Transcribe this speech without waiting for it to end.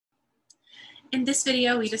In this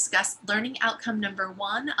video, we discussed learning outcome number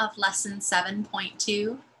 1 of lesson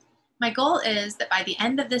 7.2. My goal is that by the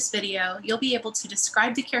end of this video, you'll be able to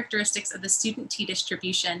describe the characteristics of the student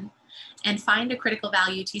t-distribution and find a critical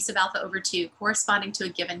value t sub alpha over 2 corresponding to a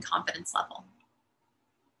given confidence level.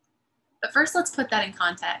 But first, let's put that in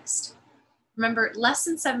context. Remember,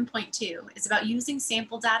 lesson 7.2 is about using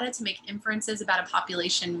sample data to make inferences about a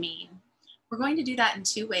population mean. We're going to do that in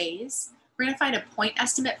 2 ways. We're going to find a point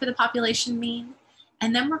estimate for the population mean,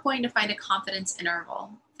 and then we're going to find a confidence interval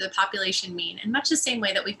for the population mean in much the same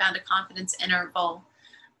way that we found a confidence interval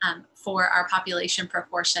for our population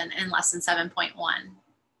proportion in lesson 7.1.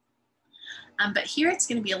 But here it's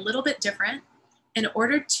going to be a little bit different. In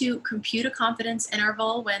order to compute a confidence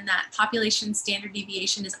interval when that population standard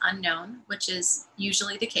deviation is unknown, which is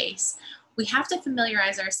usually the case, we have to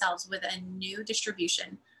familiarize ourselves with a new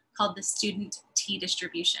distribution called the student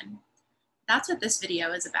t-distribution. That's what this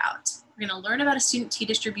video is about. We're going to learn about a student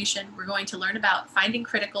t-distribution. We're going to learn about finding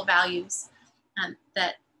critical values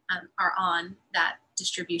that are on that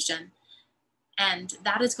distribution. And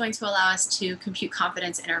that is going to allow us to compute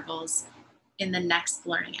confidence intervals in the next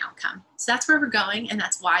learning outcome. So that's where we're going, and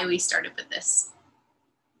that's why we started with this.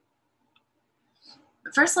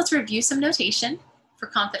 But first, let's review some notation for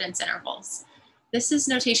confidence intervals. This is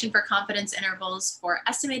notation for confidence intervals for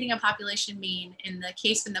estimating a population mean in the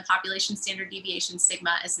case when the population standard deviation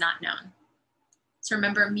sigma is not known. So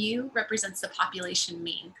remember, mu represents the population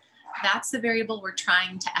mean. That's the variable we're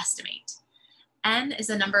trying to estimate. N is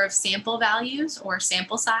the number of sample values or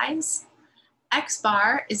sample size. X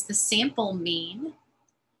bar is the sample mean.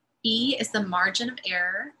 E is the margin of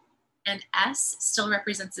error. And S still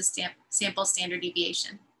represents the sample standard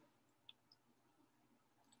deviation.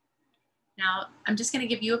 Now, I'm just going to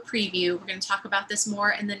give you a preview. We're going to talk about this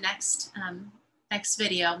more in the next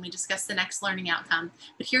video when we discuss the next learning outcome.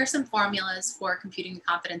 But here are some formulas for computing the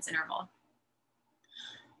confidence interval.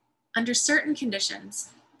 Under certain conditions,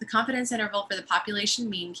 the confidence interval for the population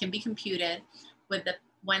mean can be computed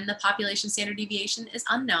when the population standard deviation is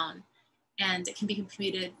unknown, and it can be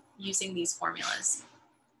computed using these formulas.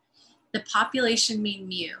 The population mean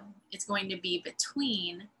mu is going to be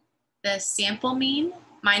between the sample mean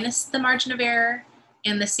minus the margin of error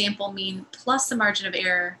and the sample mean plus the margin of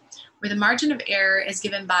error, where the margin of error is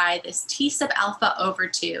given by this t sub alpha over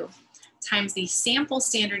 2 times the sample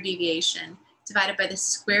standard deviation divided by the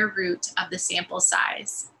square root of the sample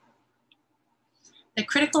size. The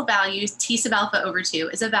critical value t sub alpha over 2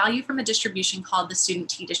 is a value from a distribution called the student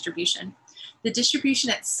t-distribution. The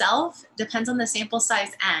distribution itself depends on the sample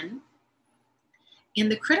size n,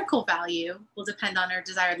 and the critical value will depend on our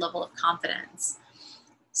desired level of confidence.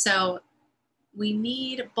 So we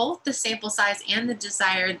need both the sample size and the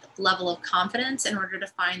desired level of confidence in order to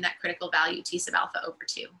find that critical value t sub alpha over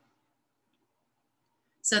 2.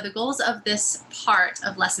 So the goals of this part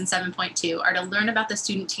of lesson 7.2 are to learn about the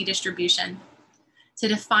student t-distribution, to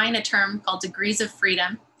define a term called degrees of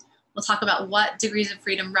freedom. We'll talk about what degrees of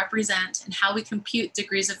freedom represent and how we compute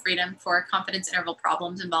degrees of freedom for confidence interval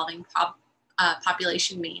problems involving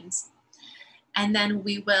population means. And then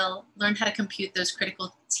we will learn how to compute those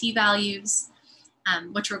critical t-values,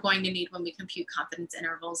 which we're going to need when we compute confidence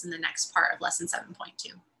intervals in the next part of lesson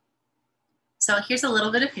 7.2. So here's a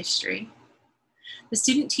little bit of history. The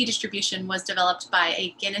student t-distribution was developed by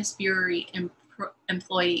a Guinness Brewery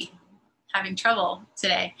employee, having trouble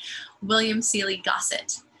today, William Seeley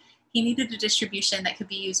Gossett. He needed a distribution that could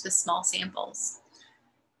be used with small samples.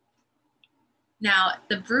 Now,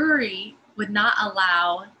 the brewery would not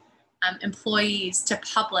allow employees to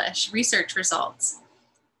publish research results.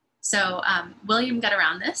 So William got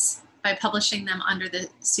around this by publishing them under the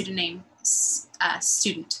pseudonym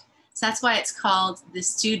student. So that's why it's called the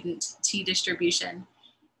student t-distribution.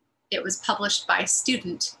 It was published by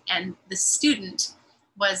student, and the student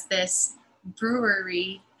was this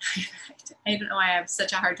brewery, I don't know why I have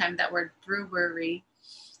such a hard time with that word, brewery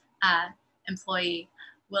employee,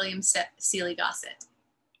 William Seeley Gossett.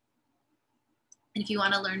 And if you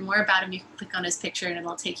want to learn more about him, you can click on his picture and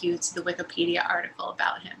it'll take you to the Wikipedia article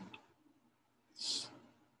about him.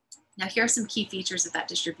 Now, here are some key features of that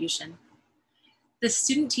distribution. The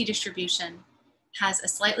student t-distribution has a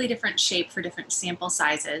slightly different shape for different sample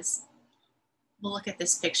sizes. We'll look at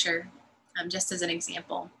this picture just as an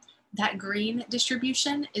example. That green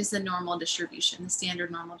distribution is the normal distribution, the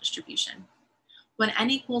standard normal distribution. When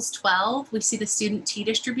n equals 12, we see the student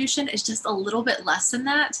t-distribution is just a little bit less than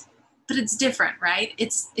that, but it's different, right?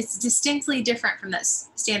 It's distinctly different from this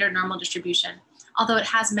standard normal distribution, although it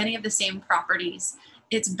has many of the same properties.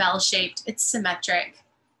 It's bell-shaped, it's symmetric,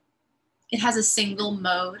 it has a single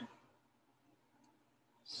mode.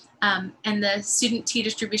 And the student t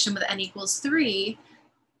distribution with n equals 3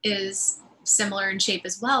 is similar in shape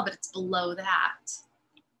as well, but it's below that.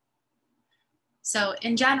 So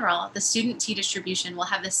in general, the student t distribution will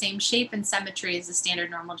have the same shape and symmetry as the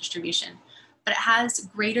standard normal distribution, but it has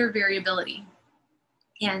greater variability.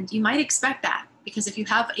 And you might expect that because if you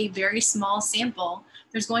have a very small sample,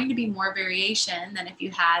 there's going to be more variation than if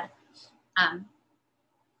you had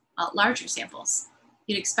larger samples.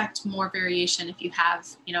 You'd expect more variation if you have,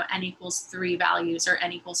 n equals 3 values or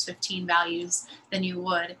n equals 15 values than you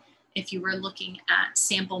would if you were looking at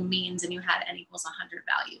sample means and you had n equals 100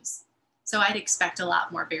 values. So I'd expect a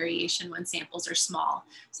lot more variation when samples are small.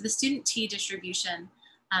 So the student t distribution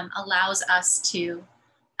allows us to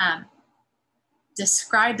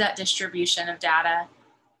describe that distribution of data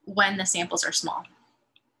when the samples are small.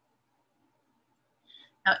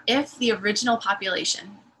 Now, if the original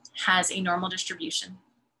population has a normal distribution,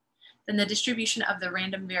 then the distribution of the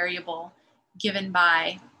random variable given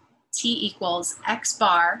by t equals x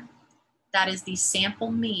bar, that is the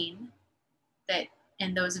sample mean,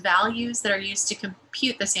 and those values that are used to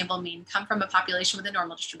compute the sample mean come from a population with a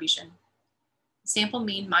normal distribution. Sample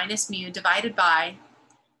mean minus mu divided by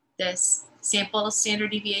this sample standard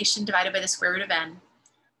deviation divided by the square root of n.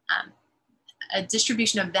 A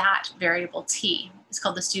distribution of that variable t is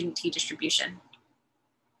called the student t distribution.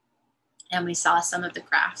 And we saw some of the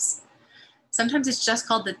graphs. Sometimes it's just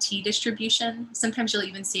called the t distribution. Sometimes you'll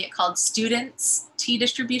even see it called student's t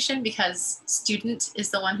distribution because student is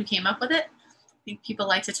the one who came up with it. I think people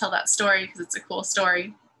like to tell that story because it's a cool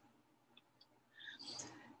story.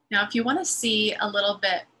 Now, if you want to see a little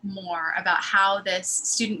bit more about how this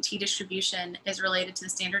student t distribution is related to the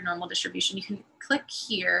standard normal distribution, you can click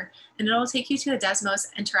here and it'll take you to a Desmos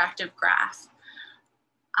interactive graph.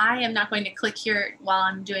 I am not going to click here while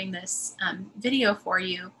I'm doing this video for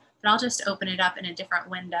you, but I'll just open it up in a different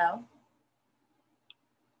window.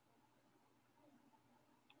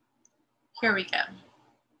 Here we go.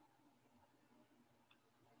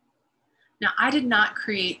 Now, I did not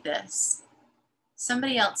create this.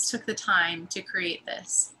 Somebody else took the time to create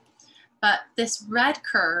this. But this red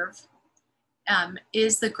curve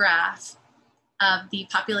is the graph of the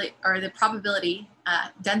probability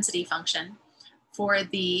density function for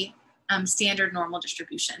the standard normal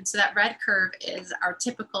distribution. So that red curve is our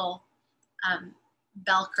typical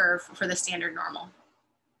bell curve for the standard normal.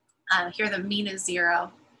 Here the mean is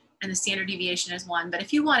 0 and the standard deviation is 1. But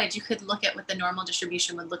if you wanted, you could look at what the normal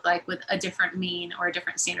distribution would look like with a different mean or a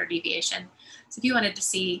different standard deviation. So if you wanted to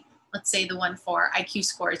see, let's say the one for IQ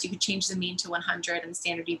scores, you could change the mean to 100 and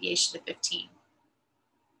standard deviation to 15.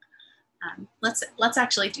 Let's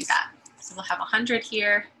actually do that. So we'll have 100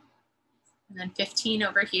 here and then 15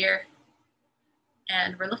 over here.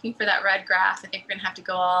 And we're looking for that red graph. I think we're gonna have to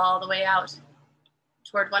go all the way out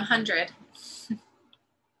toward 100.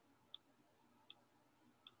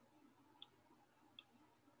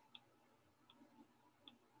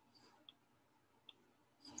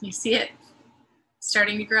 You see it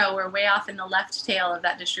starting to grow. We're way off in the left tail of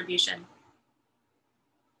that distribution.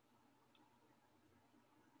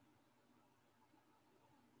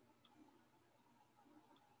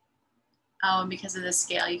 Oh, and because of the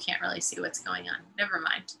scale, you can't really see what's going on. Never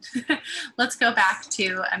mind. Let's go back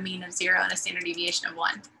to a mean of 0 and a standard deviation of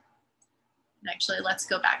 1. And actually, let's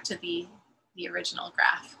go back to the original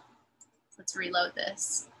graph. Let's reload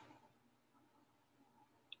this.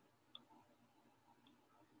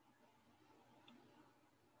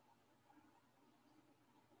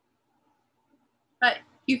 But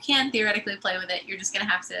you can theoretically play with it. You're just gonna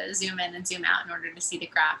have to zoom in and zoom out in order to see the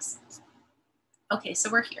graphs. Okay, so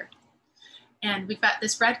we're here. And we've got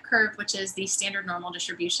this red curve, which is the standard normal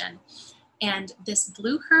distribution. And this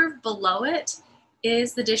blue curve below it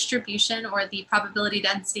is the distribution or the probability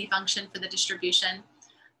density function for the distribution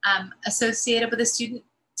associated with the student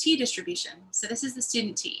t distribution. So this is the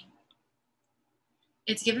student t.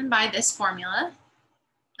 It's given by this formula.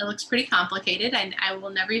 It looks pretty complicated, and I will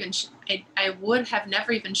never even, I would have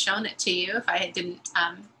never even shown it to you if I didn't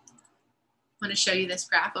want to show you this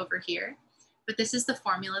graph over here. But this is the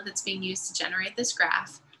formula that's being used to generate this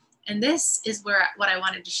graph. And this is what I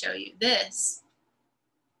wanted to show you. This,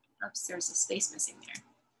 oops, there's a space missing there.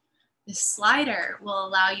 This slider will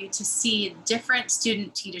allow you to see different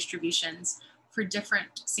student t distributions for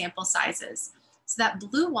different sample sizes. So that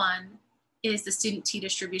blue one is the student t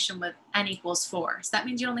distribution with n equals 4. So that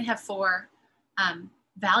means you only have 4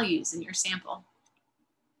 values in your sample.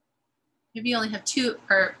 Maybe you only have two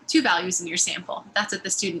values in your sample. That's what the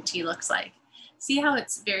student t looks like. See how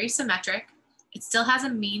it's very symmetric. It still has a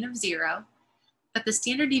mean of 0, but the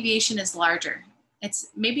standard deviation is larger.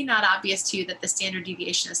 it's maybe not obvious to you that the standard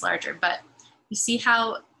deviation is larger, but you see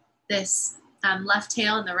how this left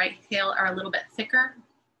tail and the right tail are a little bit thicker?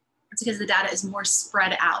 It's because the data is more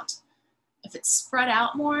spread out. If it's spread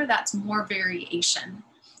out more, that's more variation.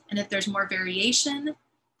 And if there's more variation,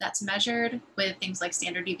 that's measured with things like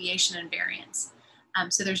standard deviation and variance.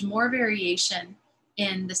 So there's more variation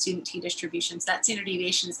in the student t-distributions. That standard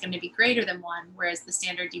deviation is going to be greater than 1, whereas the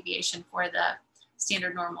standard deviation for the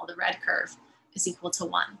standard normal, the red curve, is equal to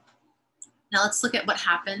 1. Now let's look at what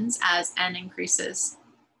happens as n increases.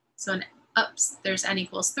 So there's n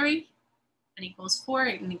equals 3, n equals 4,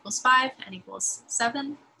 n equals 5, n equals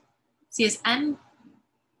 7. See, as n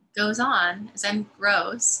goes on, as n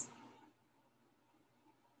grows,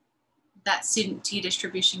 that student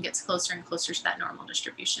t-distribution gets closer and closer to that normal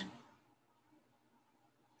distribution.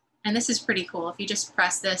 And this is pretty cool. If you just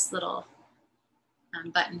press this little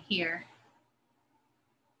button here,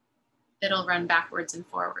 it'll run backwards and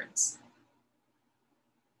forwards.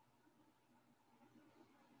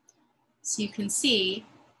 So you can see,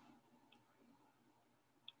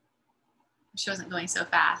 I wish I wasn't going so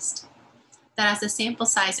fast, that as the sample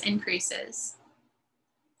size increases,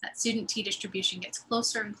 that student t-distribution gets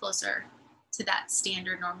closer and closer to that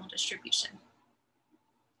standard normal distribution.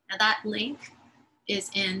 Now that link is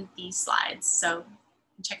in these slides, so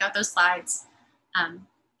check out those slides and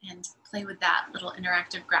play with that little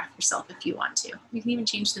interactive graph yourself if you want to. You can even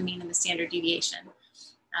change the mean and the standard deviation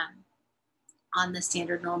on the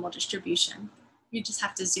standard normal distribution. You just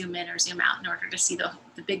have to zoom in or zoom out in order to see the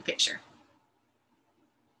big picture.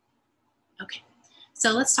 Okay,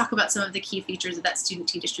 so let's talk about some of the key features of that student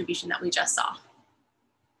t-distribution that we just saw.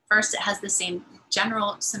 First, it has the same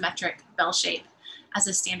general symmetric bell shape as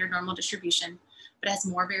a standard normal distribution, but it has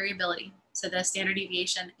more variability. So the standard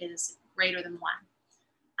deviation is greater than 1,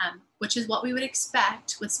 which is what we would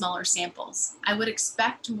expect with smaller samples. I would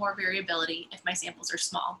expect more variability if my samples are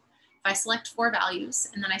small. If I select 4 values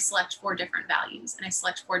and then I select 4 different values and I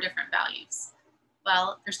select 4 different values,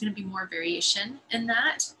 well, there's going to be more variation in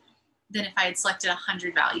that than if I had selected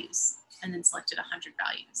 100 values and then selected 100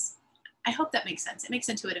 values. I hope that makes sense. It makes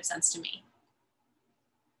intuitive sense to me.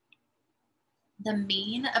 The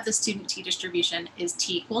mean of the student t-distribution is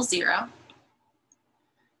t equals 0.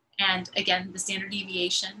 And again, the standard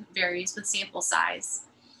deviation varies with sample size,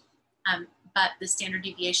 but the standard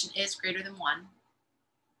deviation is greater than 1.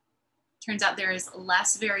 Turns out there is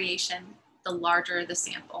less variation the larger the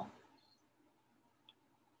sample.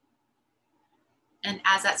 And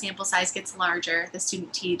as that sample size gets larger, the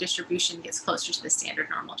student t-distribution gets closer to the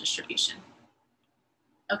standard normal distribution.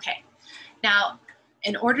 Okay, now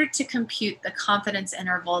in order to compute the confidence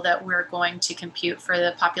interval that we're going to compute for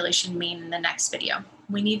the population mean in the next video,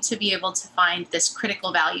 we need to be able to find this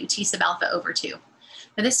critical value, t sub alpha over 2.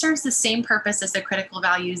 Now this serves the same purpose as the critical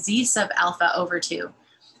value z sub alpha over 2,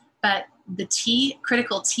 but the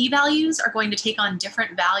critical t values are going to take on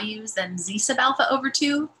different values than z sub alpha over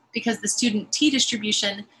 2 because the student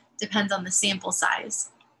t-distribution depends on the sample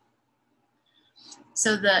size.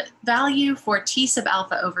 So the value for t sub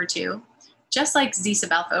alpha over 2, just like z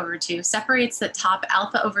sub alpha over 2, separates the top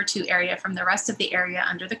alpha over 2 area from the rest of the area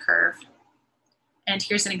under the curve. And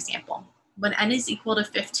here's an example. When n is equal to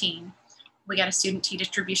 15, we get a student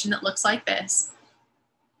t-distribution that looks like this.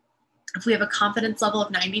 If we have a confidence level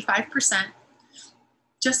of 95%,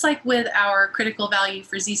 just like with our critical value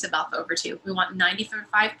for z sub alpha over 2, we want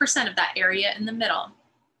 95% of that area in the middle.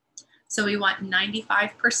 So we want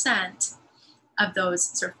 95% of those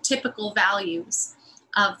sort of typical values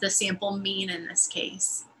of the sample mean in this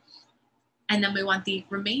case. And then we want the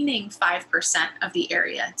remaining 5% of the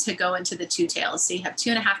area to go into the 2 tails. So you have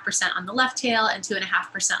 2.5% on the left tail and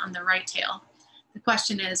 2.5% on the right tail. The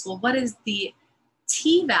question is, well, what is the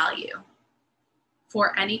t value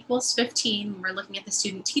for n equals 15 when we're looking at the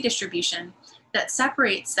student t-distribution that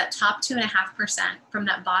separates that top 2.5% from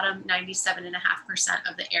that bottom 97.5%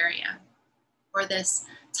 of the area, or this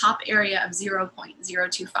top area of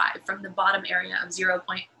 0.025 from the bottom area of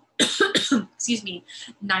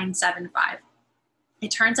 0.975.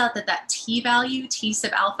 It turns out that that t value, t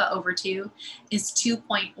sub alpha over 2, is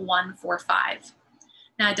 2.145.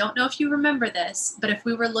 Now, I don't know if you remember this, but if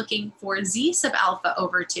we were looking for z sub alpha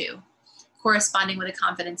over 2, corresponding with a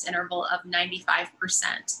confidence interval of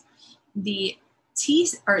 95%, the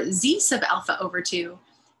z sub alpha over 2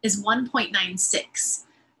 is 1.96.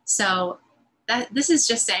 So this is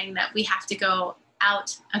just saying that we have to go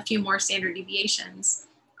out a few more standard deviations,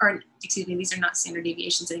 or excuse me, these are not standard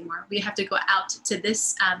deviations anymore. We have to go out to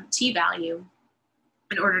this t value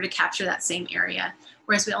in order to capture that same area,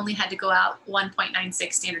 whereas we only had to go out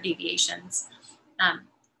 1.96 standard deviations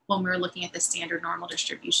when we're looking at the standard normal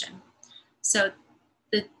distribution. So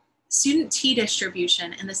the student t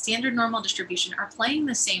distribution and the standard normal distribution are playing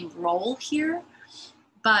the same role here,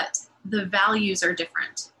 but the values are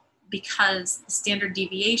different because the standard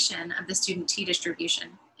deviation of the student t distribution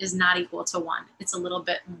is not equal to 1. It's a little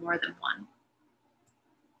bit more than 1.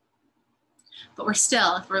 But we're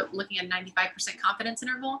still, if we're looking at a 95% confidence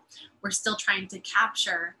interval, we're still trying to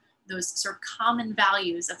capture those sort of common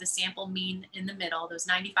values of the sample mean in the middle, those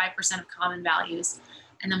 95% of common values.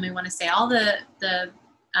 And then we want to say all the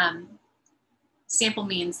sample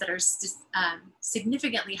means that are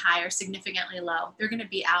significantly high or significantly low, they're going to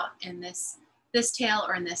be out in this tail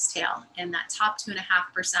or in this tail, in that top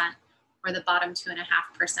 2.5% or the bottom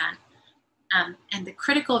 2.5%. And the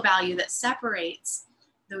critical value that separates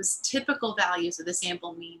those typical values of the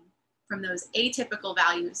sample mean from those atypical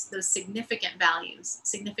values, those significant values,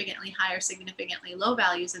 significantly high or significantly low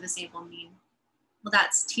values of the sample mean, well,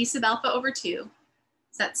 that's T sub alpha over 2.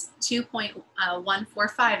 So that's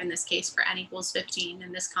 2.145 in this case for n equals 15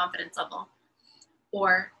 in this confidence level,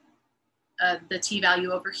 or the t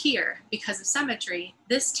value over here. Because of symmetry,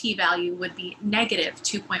 this t value would be negative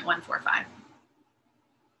 2.145.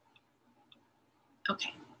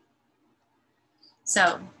 Okay.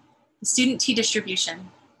 So the student t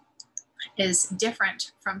distribution is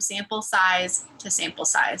different from sample size to sample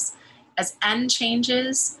size. As n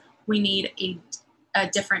changes, we need a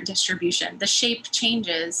different distribution. The shape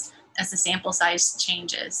changes as the sample size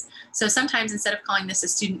changes. So sometimes instead of calling this a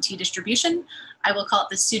student t distribution, I will call it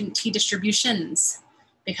the student t distributions,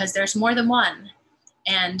 because there's more than one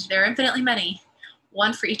and there are infinitely many,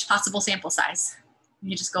 one for each possible sample size.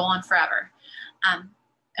 You just go on forever.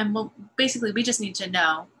 And basically we just need to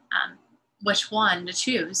know which one to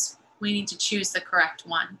choose. We need to choose the correct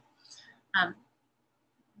one.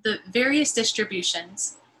 The various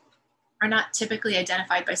distributions are not typically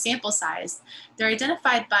identified by sample size. They're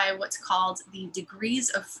identified by what's called the degrees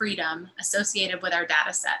of freedom associated with our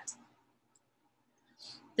data set.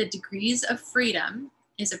 The degrees of freedom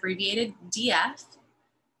is abbreviated DF.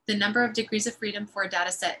 The number of degrees of freedom for a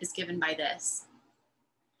data set is given by this.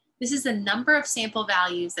 This is the number of sample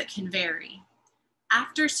values that can vary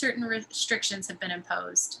after certain restrictions have been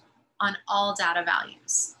imposed on all data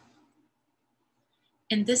values.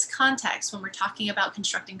 In this context, when we're talking about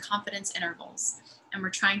constructing confidence intervals and we're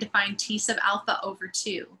trying to find T sub alpha over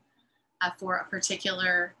 2 for a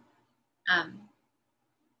particular,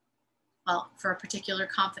 for a particular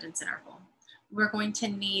confidence interval, we're going to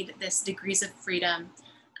need this degrees of freedom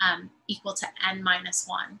equal to n minus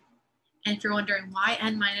 1. And if you're wondering why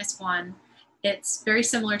n minus 1, it's very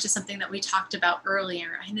similar to something that we talked about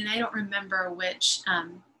earlier. And I don't remember which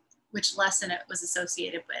lesson it was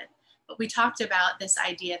associated with, but we talked about this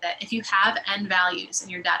idea that if you have n values in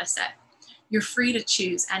your data set, you're free to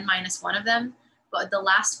choose n minus 1 of them, but the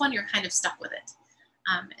last one, you're kind of stuck with it.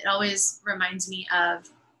 It always reminds me of,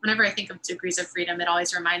 whenever I think of degrees of freedom, it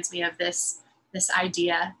always reminds me of this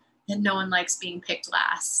idea that no one likes being picked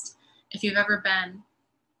last. If you're ever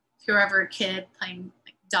a kid playing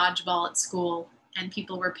dodgeball at school and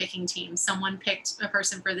people were picking teams, someone picked a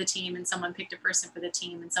person for the team and someone picked a person for the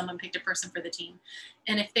team and someone picked a person for the team.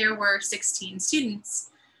 And if there were 16 students,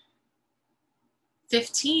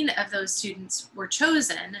 15 of those students were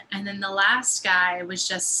chosen, and then the last guy was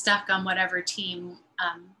just stuck on whatever team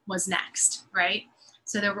was next, right?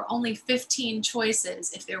 So there were only 15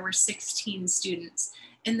 choices if there were 16 students.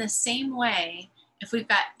 In the same way, if we've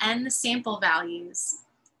got n sample values,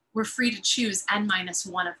 we're free to choose n minus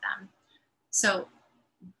 1 of them. So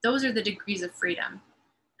those are the degrees of freedom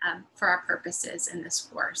for our purposes in this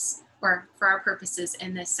course, or for our purposes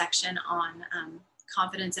in this section on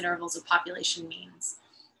confidence intervals of population means.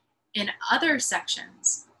 In other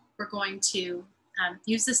sections, we're going to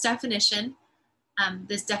use this definition.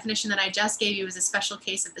 This definition that I just gave you is a special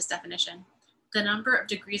case of this definition. The number of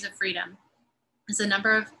degrees of freedom is the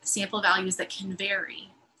number of sample values that can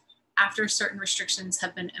vary after certain restrictions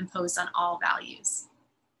have been imposed on all values.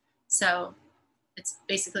 So it's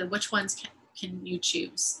basically which ones can you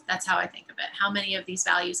choose? That's how I think of it. How many of these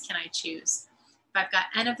values can I choose? If I've got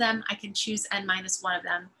n of them, I can choose n minus 1 of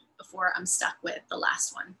them before I'm stuck with the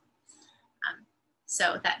last one.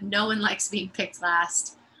 So that no one likes being picked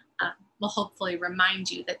last will hopefully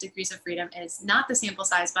remind you that degrees of freedom is not the sample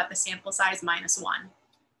size, but the sample size minus 1,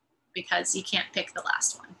 because you can't pick the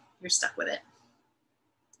last one. You're stuck with it.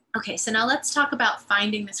 Okay, so now let's talk about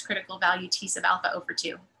finding this critical value T sub alpha over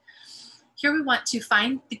 2. Here we want to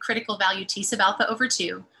find the critical value T sub alpha over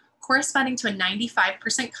 2 corresponding to a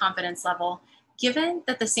 95% confidence level, given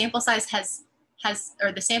that the sample size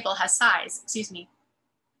the sample has size,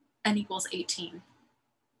 n equals 18.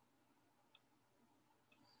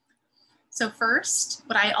 So first,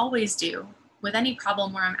 what I always do with any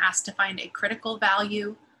problem where I'm asked to find a critical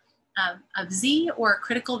value of z or a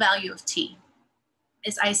critical value of t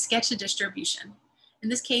is I sketch a distribution. In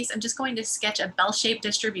this case, I'm just going to sketch a bell-shaped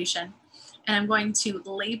distribution, and I'm going to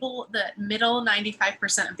label the middle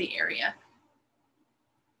 95% of the area.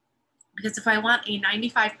 Because if I want a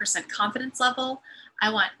 95% confidence level,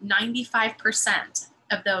 I want 95%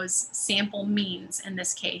 of those sample means in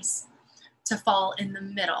this case to fall in the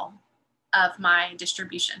middle of my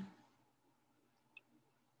distribution.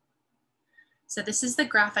 So this is the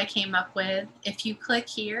graph I came up with. If you click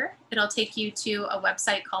here, it'll take you to a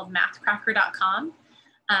website called mathcracker.com.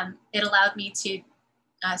 It allowed me to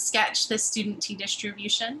sketch the student t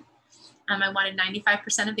distribution. I wanted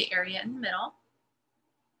 95% of the area in the middle.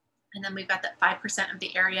 And then we've got that 5% of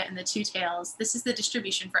the area in the two tails. This is the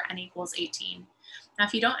distribution for n equals 18. Now,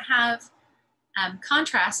 if you don't have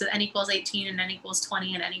contrast with n equals 18 and n equals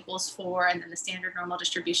 20 and n equals 4, and then the standard normal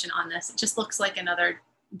distribution on this, it just looks like another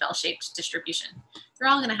bell-shaped distribution. They're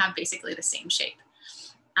all gonna have basically the same shape.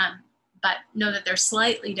 But know that they're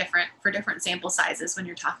slightly different for different sample sizes when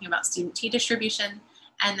you're talking about student t distribution.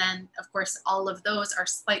 And then of course, all of those are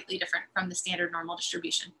slightly different from the standard normal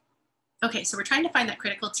distribution. Okay, so we're trying to find that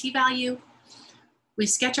critical t value. We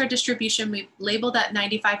sketch our distribution, we label that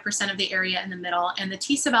 95% of the area in the middle, and the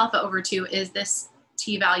t sub alpha over 2 is this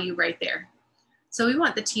t value right there. So we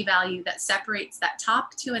want the t value that separates that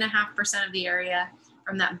top 2.5% of the area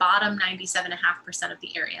from that bottom 97.5% of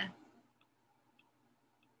the area.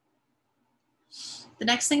 The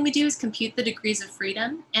next thing we do is compute the degrees of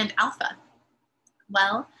freedom and alpha.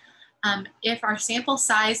 Well, if our sample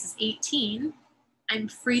size is 18, I'm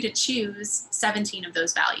free to choose 17 of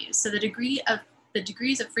those values. So the degrees of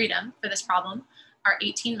freedom for this problem are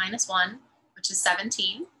 18 minus 1, which is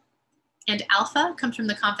 17. And alpha comes from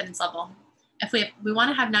the confidence level. If we want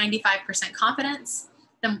to have 95% confidence,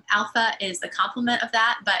 then alpha is the complement of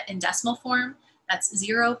that, but in decimal form, that's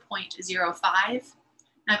 0.05.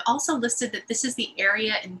 And I've also listed that this is the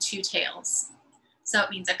area in two tails. So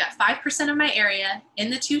it means I've got 5% of my area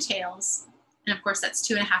in the two tails. And of course, that's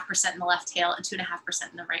 2.5% in the left tail and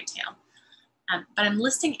 2.5% in the right tail. But I'm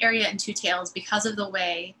listing area in two tails because of the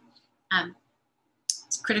way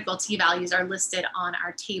critical t values are listed on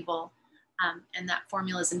our table, and that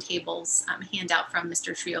formulas and tables handout from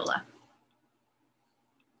Mr. Triola.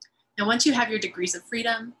 Now, once you have your degrees of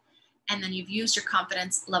freedom, and then you've used your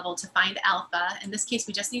confidence level to find alpha, in this case,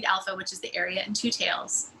 we just need alpha, which is the area in two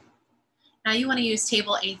tails. Now you want to use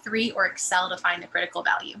table A3 or Excel to find the critical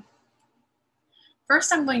value.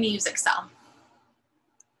 First, I'm going to use Excel.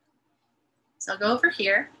 So I'll go over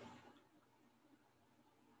here.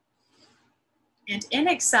 And in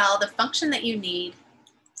Excel, the function that you need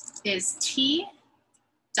is t.inv.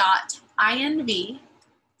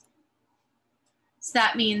 So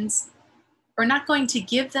that means we're not going to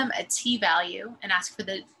give them a t value and ask for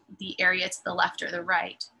the area to the left or the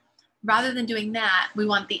right. Rather than doing that, we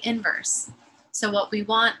want the inverse. So what we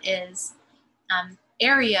want is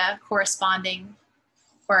area corresponding,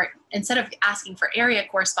 or instead of asking for area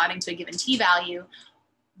corresponding to a given t value,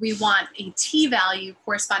 we want a t value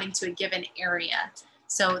corresponding to a given area.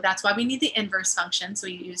 So that's why we need the inverse function. So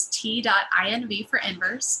we use t.inv for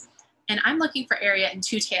inverse. And I'm looking for area in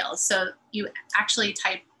two tails. So you actually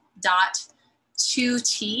type dot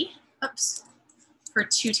 2t, oops, for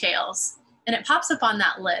two tails. And it pops up on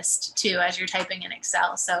that list too as you're typing in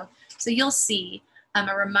Excel. So you'll see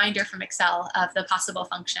a reminder from Excel of the possible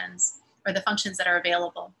functions or the functions that are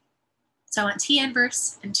available. So I want t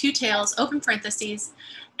inverse and two tails, open parentheses,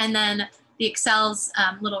 and then the Excel's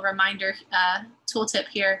little reminder tooltip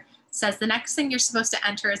here says the next thing you're supposed to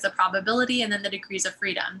enter is the probability and then the degrees of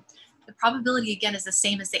freedom. The probability, again, is the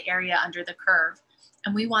same as the area under the curve,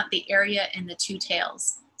 and we want the area in the two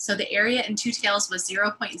tails. So the area in two tails was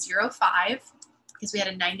 0.05 because we had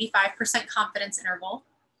a 95% confidence interval.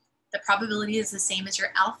 The probability is the same as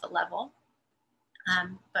your alpha level,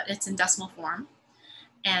 but it's in decimal form.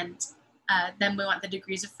 And then we want the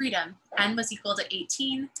degrees of freedom. N was equal to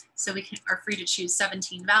 18, so we are free to choose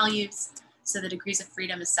 17 values. So the degrees of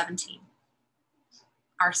freedom is 17,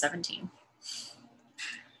 are 17.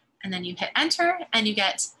 And then you hit enter and you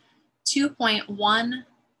get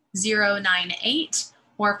 2.1098,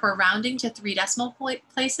 or if we're rounding to 3 decimal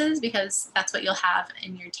places, because that's what you'll have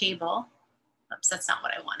in your table. Oops, that's not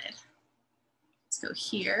what I wanted. Let's go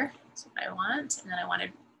here, that's what I want, and then I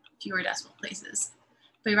wanted fewer decimal places.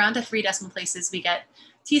 If we round to 3 decimal places, we get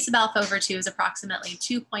t sub alpha over 2 is approximately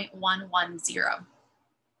 2.110.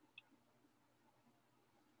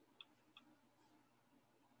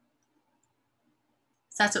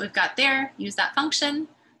 So that's what we've got there. Use that function,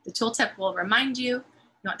 The tooltip will remind you, you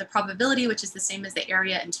want the probability, which is the same as the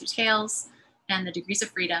area and two tails, and the degrees of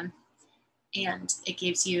freedom, and it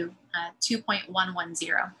gives you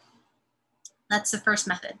 2.110. That's the first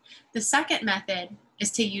method. The second method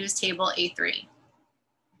is to use table A3.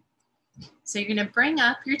 So you're going to bring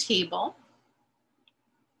up your table,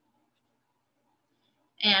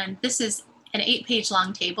 and this is an 8-page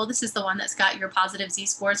long table. This is the one that's got your positive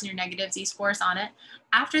z-scores and your negative z-scores on it.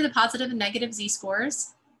 After the positive and negative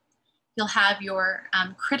z-scores, you'll have your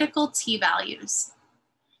critical t-values.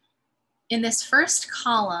 In this first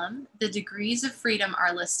column, the degrees of freedom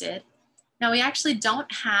are listed. Now, we actually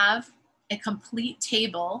don't have a complete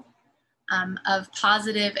table of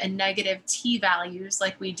positive and negative t-values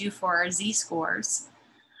like we do for our z-scores,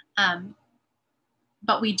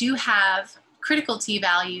 but we do have critical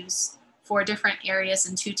t-values for different areas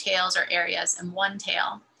and two tails, or areas and one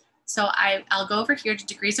tail. So I'll go over here to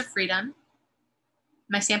degrees of freedom.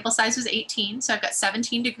 My sample size was 18, so I've got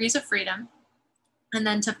 17 degrees of freedom. And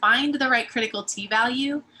then to find the right critical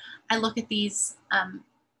t-value, I look at these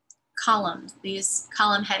columns, these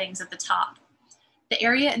column headings at the top. The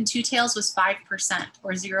area in two tails was 5%,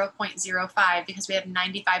 or 0.05, because we have a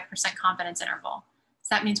 95% confidence interval.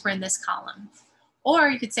 So that means we're in this column. Or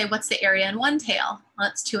you could say, what's the area in one tail? Well,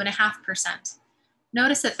 it's 2.5%.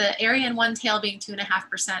 Notice that the area in one tail being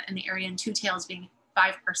 2.5% and the area in two tails being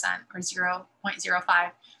 5%, or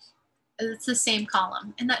 0.05, it's the same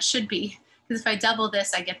column, and that should be, because if I double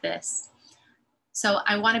this, I get this. So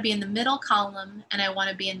I want to be in the middle column, and I want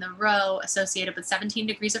to be in the row associated with 17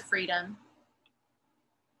 degrees of freedom.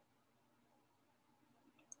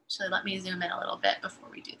 Actually, let me zoom in a little bit before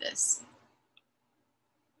we do this.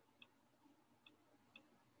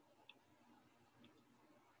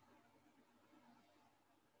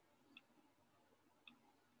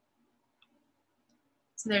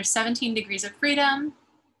 So there's 17 degrees of freedom.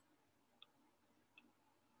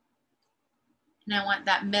 And I want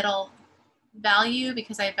that middle value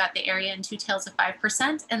because I've got the area in two tails of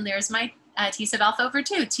 5%. And there's my T sub alpha over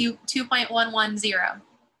 2.110.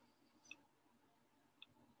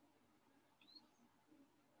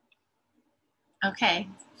 Okay.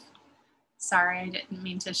 Sorry, I didn't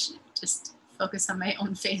mean to just focus on my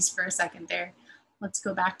own face for a second there. Let's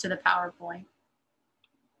go back to the PowerPoint.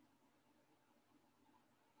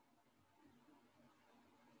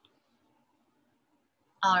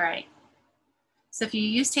 All right. So if you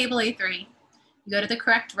use table A3, you go to the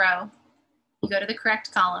correct row, you go to the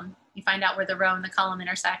correct column, you find out where the row and the column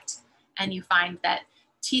intersect, and you find that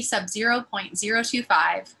T sub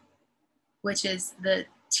 0.025, which is the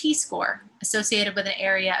t-score associated with an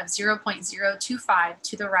area of 0.025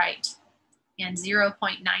 to the right and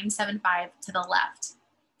 0.975 to the left.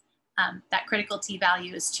 That critical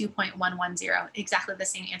t-value is 2.110, exactly the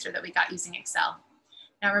same answer that we got using Excel.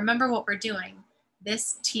 Now remember what we're doing.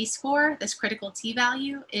 This t-score, this critical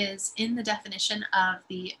t-value, is in the definition of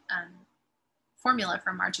the formula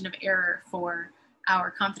for margin of error for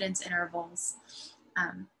our confidence intervals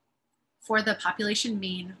for the population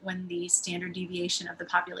mean when the standard deviation of the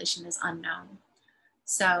population is unknown.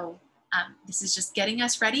 So this is just getting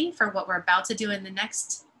us ready for what we're about to do in the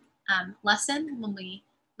next lesson when we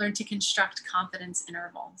learn to construct confidence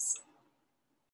intervals.